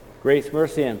Grace,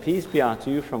 mercy, and peace be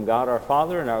unto you from God our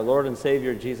Father and our Lord and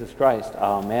Savior Jesus Christ.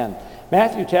 Amen.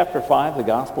 Matthew chapter 5, the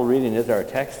gospel reading is our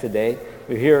text today.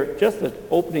 We hear just the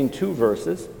opening two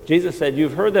verses. Jesus said,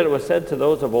 "You've heard that it was said to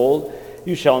those of old,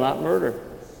 'You shall not murder.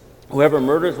 Whoever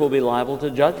murders will be liable to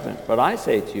judgment. But I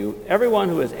say to you, everyone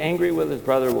who is angry with his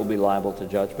brother will be liable to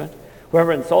judgment.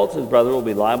 Whoever insults his brother will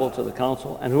be liable to the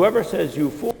council. And whoever says, 'You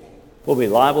fool,' will be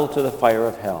liable to the fire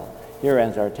of hell." Here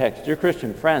ends our text. Dear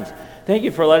Christian friends, thank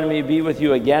you for letting me be with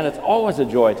you again. It's always a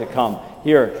joy to come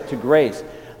here to Grace.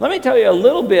 Let me tell you a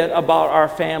little bit about our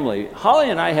family. Holly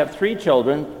and I have three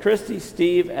children, Christy,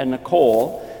 Steve, and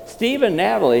Nicole. Steve and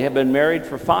Natalie have been married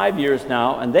for 5 years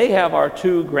now, and they have our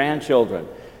two grandchildren.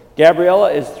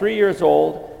 Gabriella is 3 years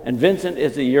old, and Vincent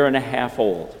is a year and a half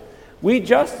old. We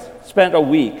just spent a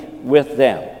week with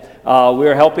them. We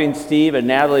were helping Steve and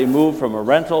Natalie move from a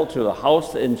rental to a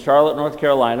house in Charlotte, North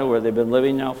Carolina, where they've been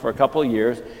living now for a couple of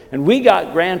years. And we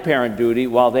got grandparent duty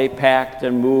while they packed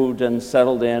and moved and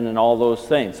settled in and all those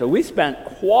things. So we spent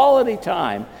quality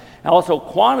time and also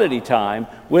quantity time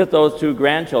with those two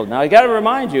grandchildren. Now, I got to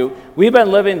remind you, we've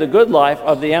been living the good life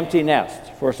of the empty nest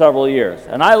for several years.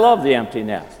 And I love the empty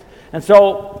nest. And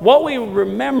so what we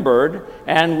remembered,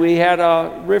 and we had a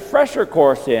refresher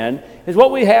course in, is what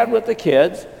we had with the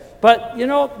kids. But, you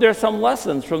know, there's some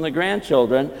lessons from the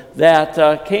grandchildren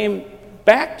that came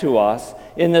back to us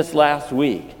in this last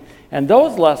week. And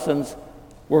those lessons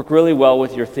work really well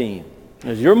with your theme.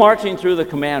 As you're marching through the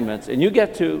commandments and you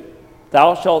get to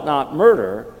 "Thou shalt not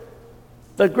murder,"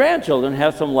 the grandchildren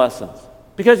have some lessons.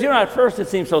 Because, you know, at first it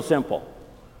seems so simple.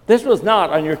 This was not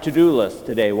on your to-do list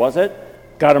today, was it?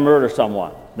 Got to murder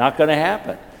someone. Not going to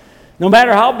happen. No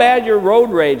matter how bad your road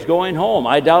rage going home,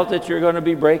 I doubt that you're going to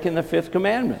be breaking the fifth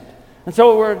commandment. And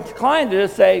so we're inclined to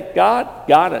just say, God,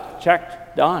 got it,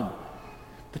 checked, done.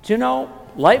 But you know,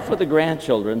 life with the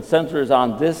grandchildren centers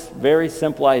on this very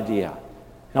simple idea.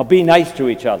 Now, be nice to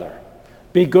each other.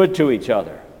 Be good to each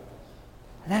other.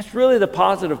 And that's really the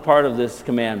positive part of this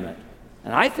commandment.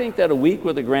 And I think that a week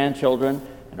with the grandchildren,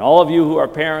 and all of you who are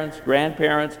parents,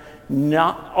 grandparents,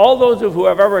 not all those who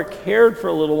have ever cared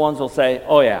for little ones will say,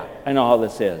 "Oh yeah, I know how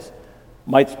this is."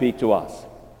 Might speak to us.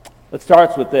 It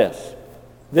starts with this.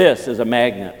 This is a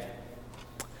magnet.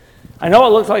 I know it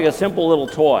looks like a simple little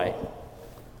toy,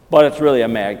 but it's really a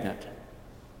magnet.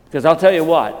 Because I'll tell you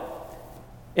what,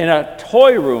 in a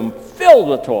toy room filled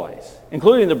with toys,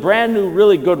 including the brand new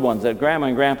really good ones that Grandma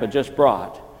and Grandpa just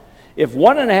brought, if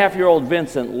 1.5-year-old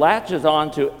Vincent latches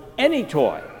onto any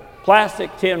toy,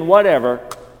 plastic, tin, whatever,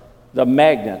 the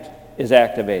magnet is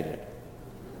activated.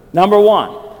 Number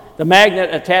one, the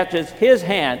magnet attaches his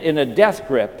hand in a death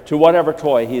grip to whatever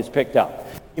toy he has picked up.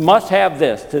 He must have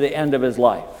this to the end of his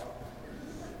life.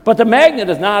 But the magnet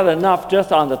is not enough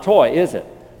just on the toy, is it?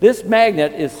 This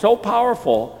magnet is so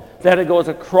powerful that it goes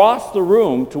across the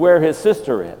room to where his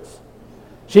sister is.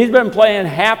 She's been playing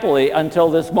happily until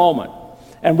this moment.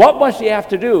 And what must she have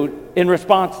to do in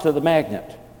response to the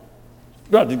magnet?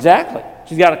 Well, exactly.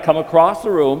 She's got to come across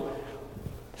the room,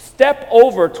 step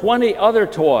over 20 other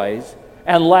toys,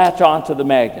 and latch onto the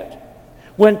magnet.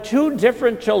 When two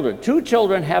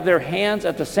children have their hands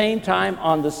at the same time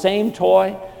on the same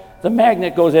toy, the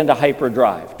magnet goes into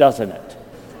hyperdrive, doesn't it?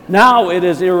 Now it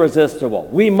is irresistible.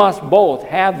 We must both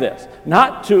have this,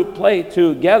 not to play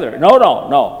together.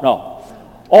 No.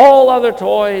 All other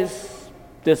toys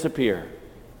disappear.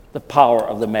 The power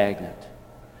of the magnet.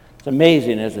 It's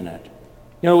amazing, isn't it?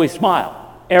 You know, we smile.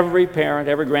 Every parent,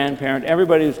 every grandparent,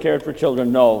 everybody who's cared for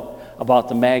children know about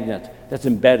the magnet that's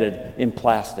embedded in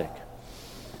plastic.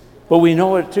 But we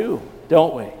know it too,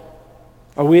 don't we?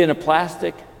 Are we in a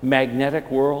plastic,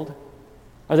 magnetic world?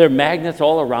 Are there magnets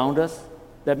all around us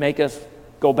that make us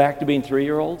go back to being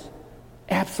 3-year-olds?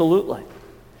 Absolutely.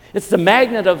 It's the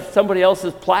magnet of somebody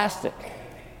else's plastic,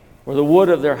 or the wood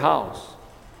of their house,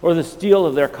 or the steel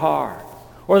of their car,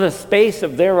 or the space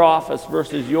of their office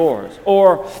versus yours,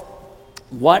 or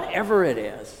whatever it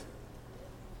is.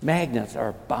 Magnets are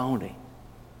abounding.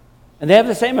 And they have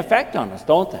the same effect on us,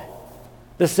 don't they?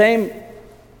 The same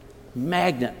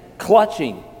magnet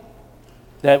clutching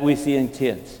that we see in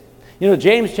kids. You know,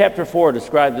 James chapter 4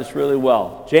 describes this really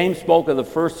well. James spoke of the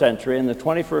first century, and the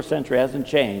 21st century hasn't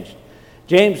changed.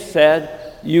 James said,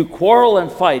 "You quarrel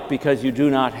and fight because you do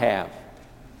not have.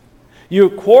 You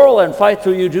quarrel and fight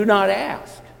so you do not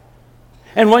ask.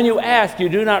 And when you ask, you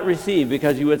do not receive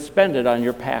because you would spend it on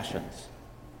your passions."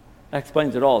 That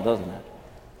explains it all, doesn't it?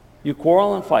 You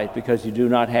quarrel and fight because you do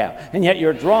not have. And yet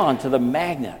you're drawn to the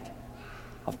magnet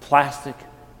of plastic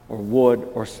or wood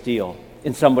or steel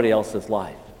in somebody else's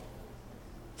life.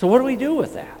 So what do we do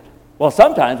with that? Well,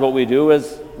 sometimes what we do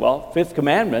is, fifth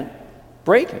commandment,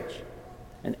 breakage.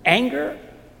 And anger,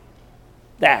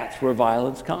 that's where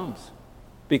violence comes,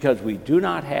 because we do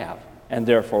not have, and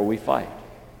therefore we fight.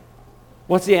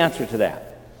 What's the answer to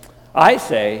that? I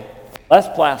say, less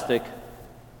plastic,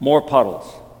 more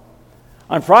puddles.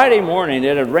 On Friday morning,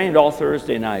 it had rained all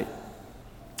Thursday night.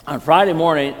 On Friday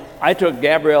morning, I took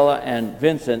Gabriella and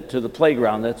Vincent to the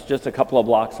playground that's just a couple of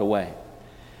blocks away.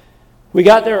 We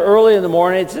got there early in the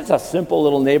morning. It's just a simple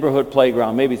little neighborhood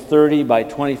playground, maybe 30 by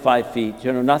 25 feet,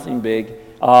 nothing big.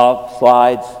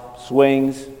 Slides,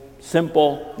 swings,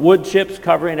 simple, wood chips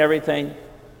covering everything,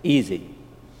 easy.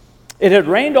 It had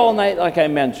rained all night, like I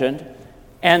mentioned,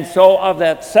 and so of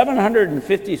that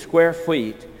 750 square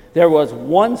feet, there was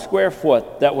 1 square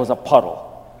foot that was a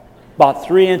puddle, about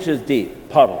 3 inches deep,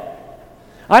 puddle.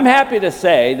 I'm happy to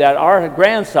say that our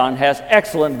grandson has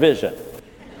excellent vision,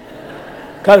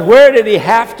 because where did he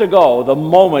have to go the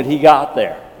moment he got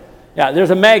there? Yeah,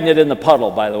 there's a magnet in the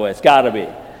puddle, by the way, it's got to be,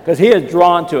 because he is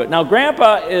drawn to it. Now,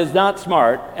 Grandpa is not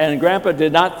smart, and Grandpa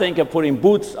did not think of putting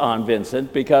boots on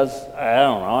Vincent because, I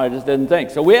don't know, I just didn't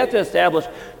think. So we have to establish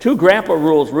 2 Grandpa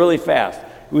rules really fast.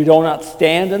 We do not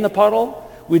stand in the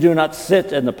puddle. We do not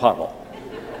sit in the puddle.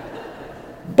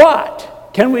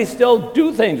 But can we still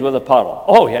do things with a puddle?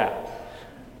 Oh, yeah.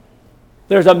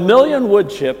 There's 1 million wood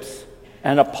chips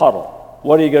and a puddle.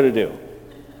 What are you going to do?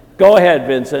 Go ahead,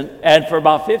 Vincent. And for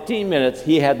about 15 minutes,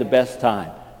 he had the best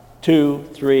time. 2,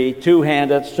 3,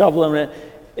 two-handed, shoveling it.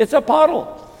 It's a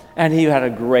puddle. And he had a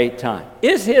great time.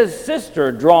 Is his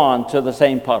sister drawn to the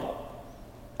same puddle?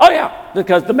 Oh, yeah,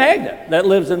 because the magnet that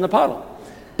lives in the puddle.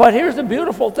 But here's the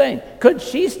beautiful thing. Could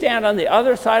she stand on the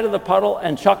other side of the puddle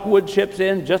and chuck wood chips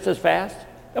in just as fast?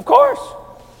 Of course.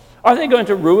 Are they going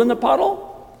to ruin the puddle?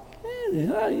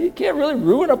 You can't really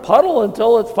ruin a puddle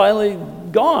until it's finally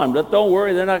gone. But don't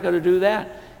worry, they're not going to do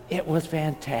that. It was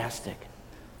fantastic.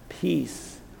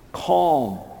 Peace,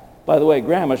 calm. By the way,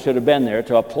 Grandma should have been there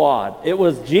to applaud. It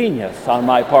was genius on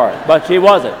my part, but she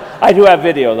wasn't. I do have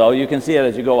video, though. You can see it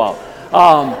as you go out.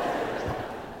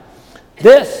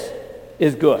 This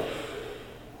is good.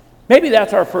 Maybe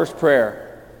that's our first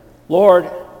prayer. Lord,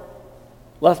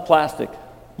 less plastic,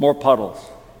 more puddles.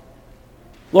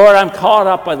 Lord, I'm caught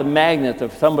up by the magnet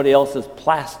of somebody else's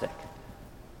plastic.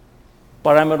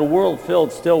 But I'm in a world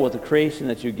filled still with the creation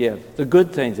that you give, the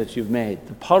good things that you've made,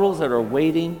 the puddles that are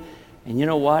waiting, and you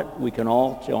know what? We can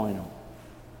all join them.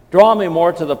 Draw me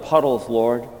more to the puddles,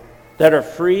 Lord, that are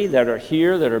free, that are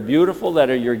here, that are beautiful, that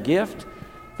are your gift,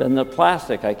 than the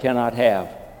plastic I cannot have,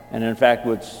 and in fact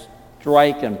would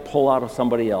strike and pull out of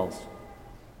somebody else.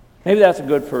 Maybe that's a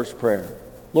good first prayer.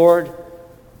 Lord,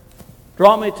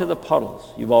 draw me to the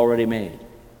puddles you've already made,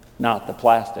 not the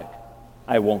plastic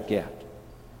I won't get.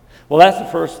 Well, that's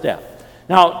the first step.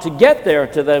 Now, to get there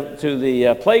to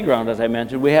the playground, as I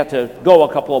mentioned, we have to go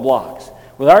a couple of blocks.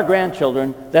 With our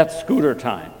grandchildren, that's scooter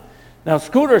time. Now,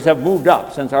 scooters have moved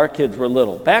up since our kids were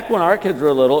little. Back when our kids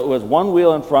were little, it was 1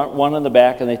 wheel in front, 1 in the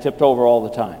back, and they tipped over all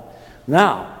the time.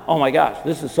 Now, oh my gosh,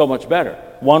 this is so much better.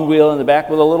 1 wheel in the back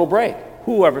with a little brake.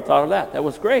 Who ever thought of that? That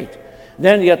was great.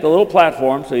 Then you got the little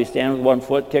platform, so you stand with 1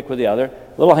 foot, kick with the other,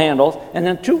 little handles, and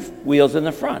then 2 wheels in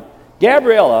the front.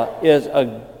 Gabriella is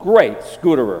a great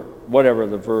scooterer, whatever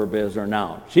the verb is or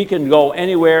noun. She can go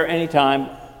anywhere, anytime.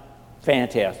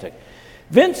 Fantastic.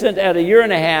 Vincent, at 1.5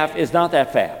 years, is not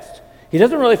that fast. He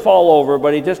doesn't really fall over,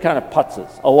 but he just kind of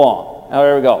putzes along. Now,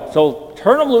 there we go. So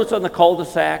turn him loose on the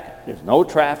cul-de-sac. There's no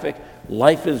traffic.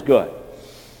 Life is good.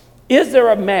 Is there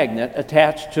a magnet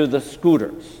attached to the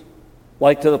scooters,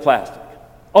 like to the plastic?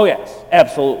 Oh, yes,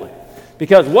 absolutely.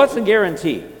 Because what's the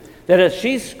guarantee? That as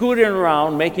she's scooting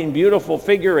around making beautiful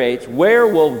figure eights, where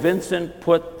will Vincent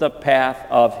put the path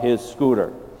of his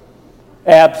scooter?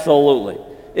 Absolutely.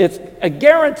 It's a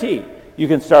guarantee. You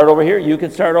can start over here, you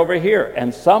can start over here,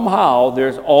 and somehow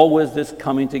there's always this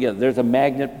coming together. There's a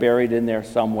magnet buried in there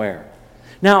somewhere.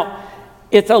 Now,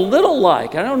 it's a little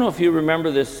like, I don't know if you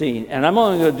remember this scene, and I'm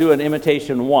only going to do an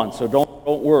imitation once, so don't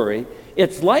worry.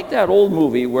 It's like that old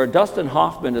movie where Dustin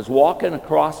Hoffman is walking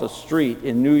across a street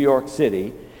in New York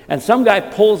City, and some guy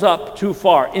pulls up too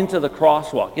far into the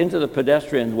crosswalk, into the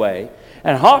pedestrian way,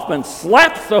 and Hoffman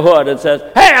slaps the hood and says,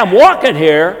 "Hey, I'm walking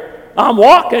here. I'm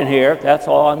walking here." That's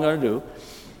all I'm going to do.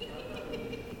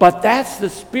 But that's the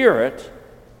spirit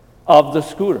of the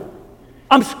scooter.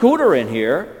 I'm scootering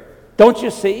here. Don't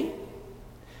you see?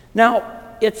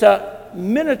 Now, it's a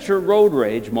miniature road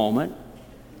rage moment.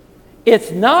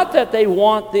 It's not that they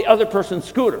want the other person's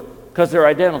scooter, because they're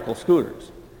identical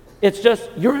scooters. It's just,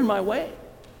 you're in my way.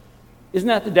 Isn't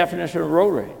that the definition of road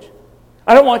rage?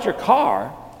 I don't want your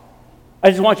car. I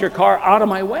just want your car out of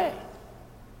my way.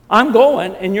 I'm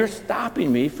going, and you're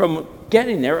stopping me from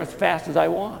getting there as fast as I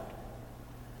want.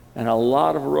 And a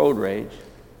lot of road rage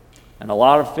and a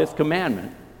lot of Fifth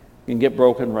Commandment can get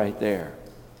broken right there.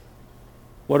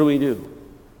 What do we do?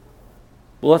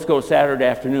 Well, let's go Saturday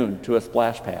afternoon to a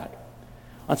splash pad.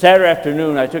 On Saturday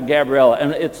afternoon, I took Gabriella,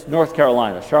 and it's North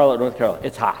Carolina, Charlotte, North Carolina.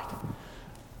 It's hot.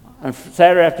 On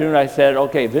Saturday afternoon, I said,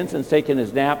 okay, Vincent's taking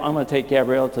his nap. I'm going to take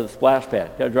Gabriella to the splash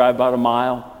pad. Got to drive about a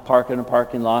mile, park in a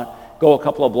parking lot, go a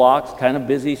couple of blocks, kind of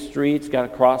busy streets, got to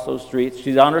cross those streets.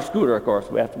 She's on her scooter, of course.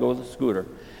 We have to go with the scooter.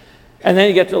 And then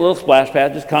you get to a little splash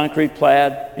pad, just concrete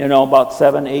pad, about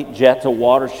 7, 8 jets of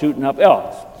water shooting up.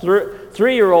 Oh, it's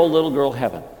 3-year-old little girl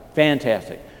heaven.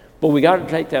 Fantastic. But we got to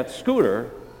take that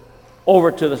scooter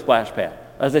over to the splash pad.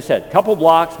 As I said, a couple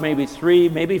blocks, maybe 3,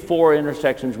 maybe 4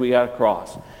 intersections we got to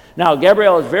cross. Now,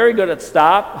 Gabrielle is very good at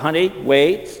stop, honey,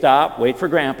 wait, stop, wait for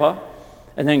Grandpa.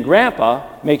 And then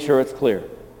Grandpa, make sure it's clear.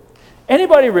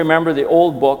 Anybody remember the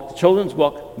old book, the children's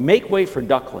book, Make Way for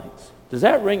Ducklings? Does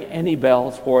that ring any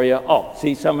bells for you? Oh,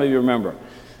 see, some of you remember.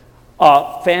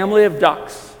 A family of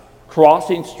ducks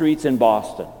crossing streets in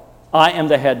Boston. I am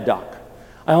the head duck.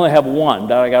 I only have one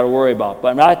that I got to worry about.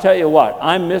 But I tell you what,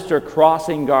 I'm Mr.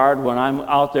 Crossing Guard when I'm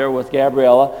out there with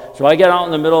Gabriella. So I get out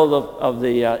in the middle of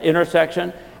the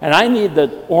intersection, and I need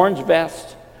the orange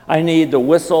vest, I need the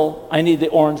whistle, I need the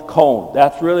orange cone.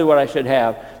 That's really what I should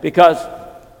have. Because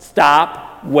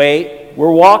stop, wait,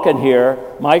 we're walking here.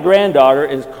 My granddaughter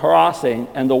is crossing,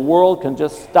 and the world can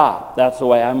just stop. That's the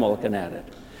way I'm looking at it.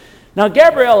 Now,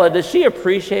 Gabriella, does she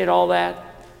appreciate all that?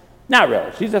 Not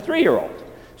really. She's a 3-year-old.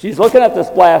 She's looking at the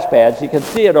splash pad. She can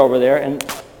see it over there, and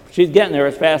she's getting there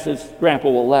as fast as Grandpa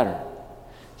will let her.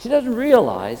 She doesn't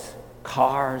realize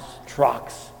cars,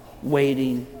 trucks,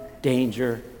 waiting,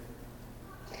 danger,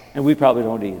 and we probably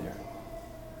don't either.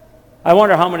 I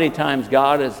wonder how many times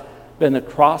God has been the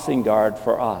crossing guard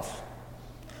for us.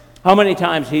 How many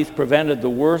times He's prevented the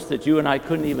worst that you and I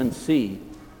couldn't even see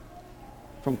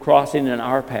from crossing in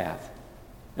our path.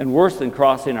 And worse than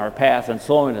crossing our path and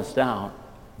slowing us down,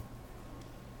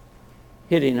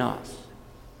 hitting us,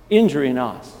 injuring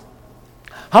us.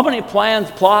 How many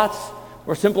plans, plots,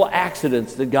 or simple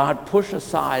accidents did God push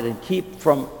aside and keep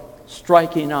from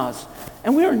striking us?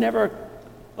 And we were never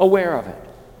aware of it.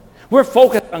 We're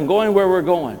focused on going where we're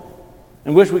going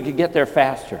and wish we could get there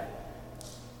faster.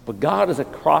 But God is a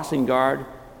crossing guard,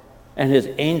 and His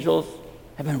angels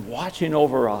have been watching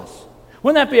over us.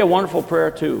 Wouldn't that be a wonderful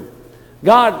prayer too?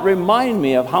 God, remind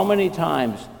me of how many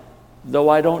times, though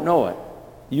I don't know it,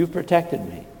 You've protected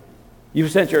me. You've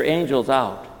sent Your angels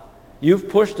out. You've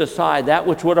pushed aside that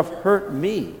which would have hurt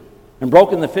me and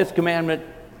broken the 5th commandment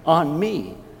on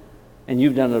me. And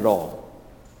You've done it all.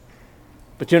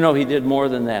 But He did more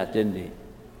than that, didn't He?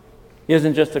 He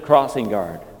isn't just a crossing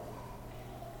guard,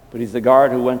 but He's the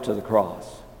guard who went to the cross.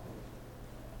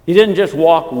 He didn't just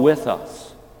walk with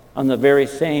us on the very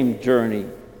same journey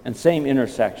and same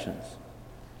intersections.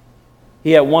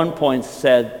 He at one point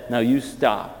said, now you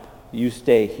stop. You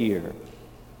stay here,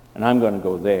 and I'm going to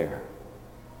go there.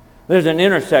 There's an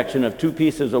intersection of 2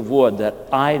 pieces of wood that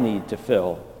I need to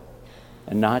fill,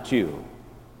 and not you.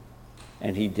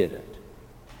 And He did it.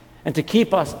 And to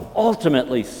keep us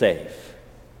ultimately safe,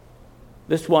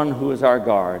 this one who is our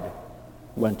guard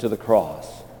went to the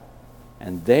cross,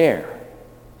 and there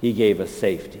He gave us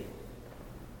safety.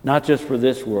 Not just for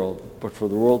this world, but for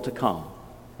the world to come,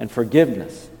 and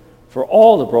forgiveness for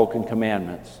all the broken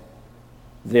commandments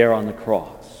there on the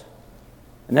cross.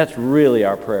 And that's really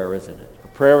our prayer, isn't it? A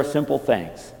prayer of simple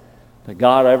thanks that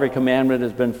God, every commandment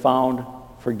has been found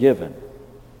forgiven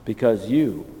because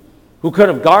You, who could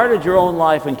have guarded Your own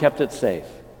life and kept it safe,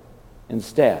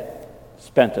 instead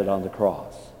spent it on the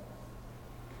cross.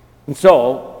 And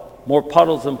so, more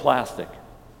puddles than plastic.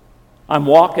 I'm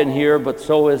walking here, but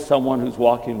so is someone who's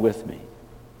walking with me.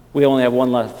 We only have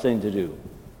one last thing to do.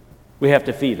 We have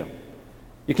to feed them.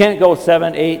 You can't go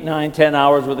 7, 8, 9, 10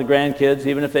 hours with the grandkids,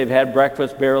 even if they've had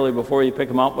breakfast barely before you pick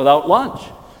them up, without lunch.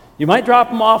 You might drop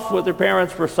them off with their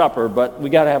parents for supper, but we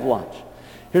got to have lunch.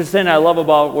 Here's the thing I love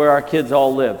about where our kids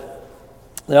all live.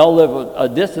 They all live a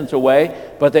distance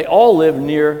away, but they all live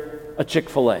near a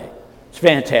Chick-fil-A. It's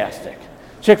fantastic.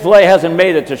 Chick-fil-A hasn't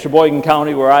made it to Sheboygan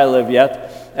County where I live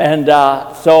yet. And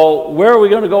so where are we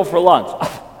going to go for lunch?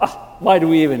 Why do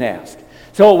we even ask?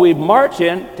 So we march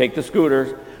in, take the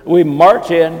scooters, we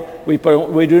march in, we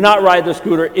do not ride the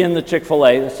scooter in the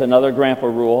Chick-fil-A, that's another grandpa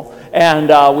rule, and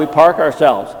we park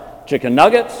ourselves. Chicken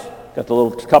nuggets, got the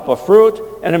little cup of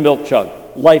fruit, and a milk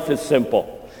jug. Life is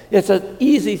simple. It's an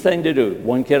easy thing to do.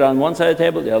 One kid on one side of the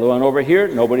table, the other one over here,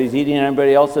 nobody's eating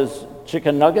anybody else's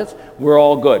chicken nuggets, we're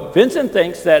all good. Vincent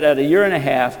thinks that at a year and a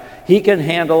half, he can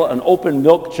handle an open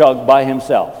milk jug by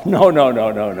himself. No.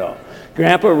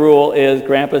 Grandpa rule is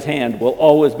Grandpa's hand will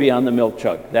always be on the milk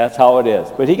jug. That's how it is.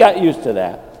 But he got used to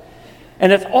that.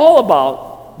 And it's all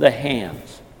about the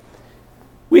hands.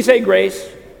 We say grace.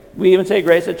 We even say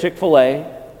grace at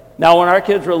Chick-fil-A. Now, when our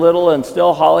kids were little, and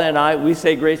still Holly and I, we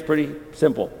say grace pretty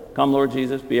simple. Come, Lord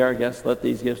Jesus, be our guest. Let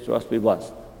these gifts to us be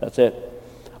blessed. That's it.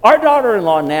 Our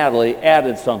daughter-in-law, Natalie,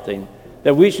 added something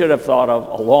that we should have thought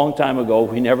of a long time ago.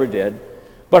 We never did.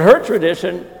 But her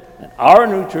tradition, our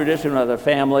new tradition of the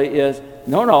family is,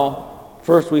 no,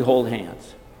 first we hold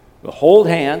hands. We hold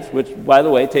hands, which, by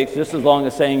the way, takes just as long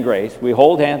as saying grace. We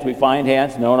hold hands, we find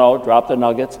hands. No, drop the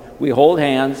nuggets. We hold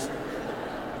hands.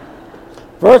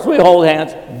 First we hold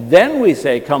hands, then we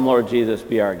say, come Lord Jesus,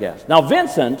 be our guest. Now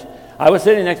Vincent, I was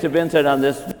sitting next to Vincent on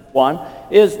this one,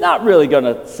 is not really going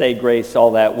to say grace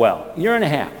all that well. Year and a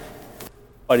half.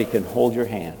 But he can hold your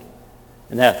hand.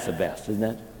 And that's the best, isn't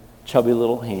it? Chubby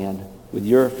little hand with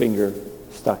your finger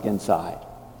stuck inside.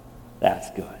 That's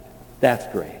good. That's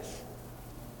grace.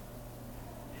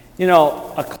 You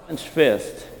know, a clenched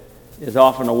fist is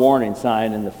often a warning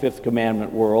sign in the Fifth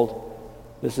Commandment world.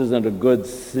 This isn't a good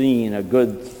scene, a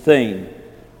good thing.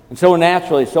 And so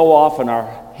naturally, so often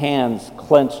our hands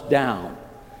clench down,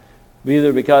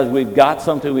 either because we've got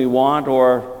something we want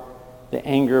or the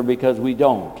anger because we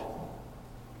don't.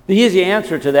 The easy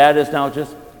answer to that is now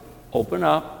just open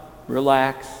up,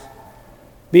 relax,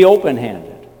 be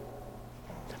open-handed.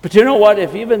 But you know what?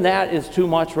 If even that is too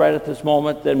much right at this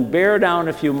moment, then bear down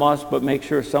if you must, but make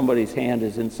sure somebody's hand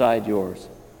is inside yours.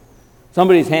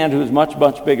 Somebody's hand who's much,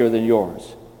 much bigger than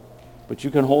yours. But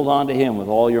you can hold on to him with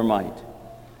all your might.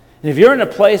 And if you're in a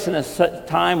place in a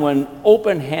time when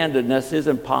open-handedness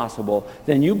isn't possible,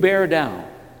 then you bear down.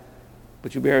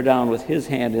 But you bear down with his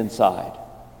hand inside.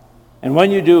 And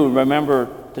when you do, remember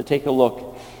to take a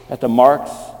look at the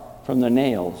marks from the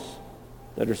nails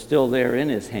that are still there in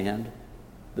his hand,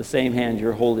 the same hand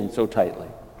you're holding so tightly.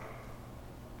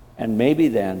 And maybe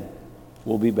then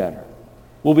we'll be better.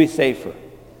 We'll be safer.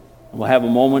 And we'll have a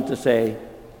moment to say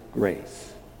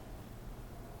grace.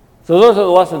 So those are the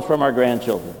lessons from our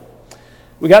grandchildren.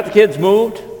 We got the kids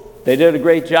moved. They did a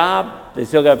great job. They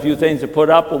still got a few things to put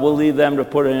up, but we'll leave them to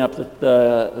putting up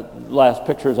the last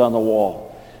pictures on the wall.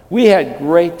 We had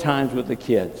great times with the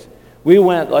kids. We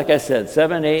went, like I said,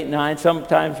 7, 8, 9,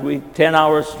 sometimes 10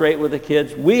 hours straight with the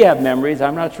kids. We have memories.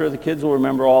 I'm not sure the kids will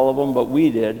remember all of them, but we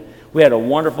did. We had a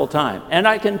wonderful time. And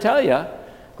I can tell you,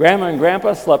 Grandma and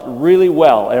Grandpa slept really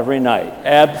well every night.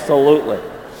 Absolutely.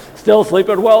 Still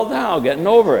sleeping well now, getting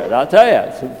over it. I'll tell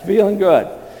you, it's feeling good.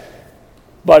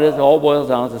 But it all boils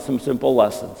down to some simple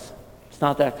lessons. It's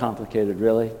not that complicated,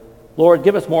 really. Lord,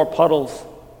 give us more puddles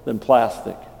than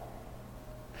plastic.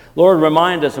 Lord,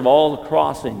 remind us of all the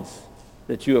crossings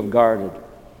that you have guarded,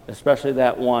 especially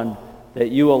that one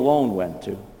that you alone went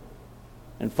to.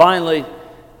 And finally,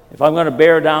 if I'm going to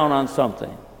bear down on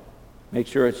something, make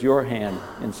sure it's your hand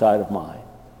inside of mine.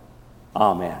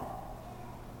 Amen.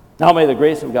 Now may the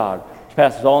grace of God, which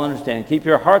passes all understanding, keep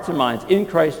your hearts and minds in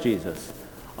Christ Jesus.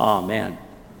 Amen.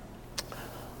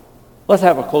 Let's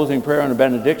have a closing prayer and a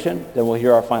benediction, then we'll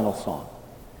hear our final song.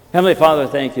 Heavenly Father,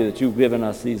 thank you that you've given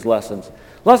us these lessons.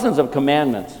 Lessons of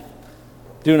commandments.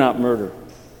 Do not murder.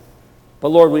 But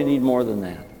Lord, we need more than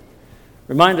that.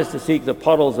 Remind us to seek the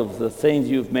puddles of the things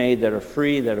you've made that are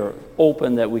free, that are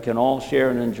open, that we can all share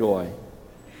and enjoy.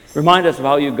 Remind us of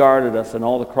how you guarded us in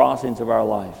all the crossings of our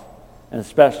life, and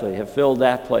especially have filled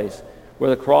that place where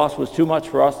the cross was too much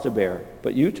for us to bear,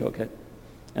 but you took it.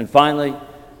 And finally,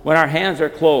 when our hands are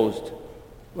closed,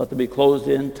 let them be closed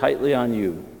in tightly on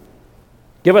you.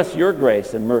 Give us your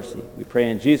grace and mercy, we pray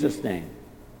in Jesus' name.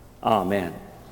 Amen.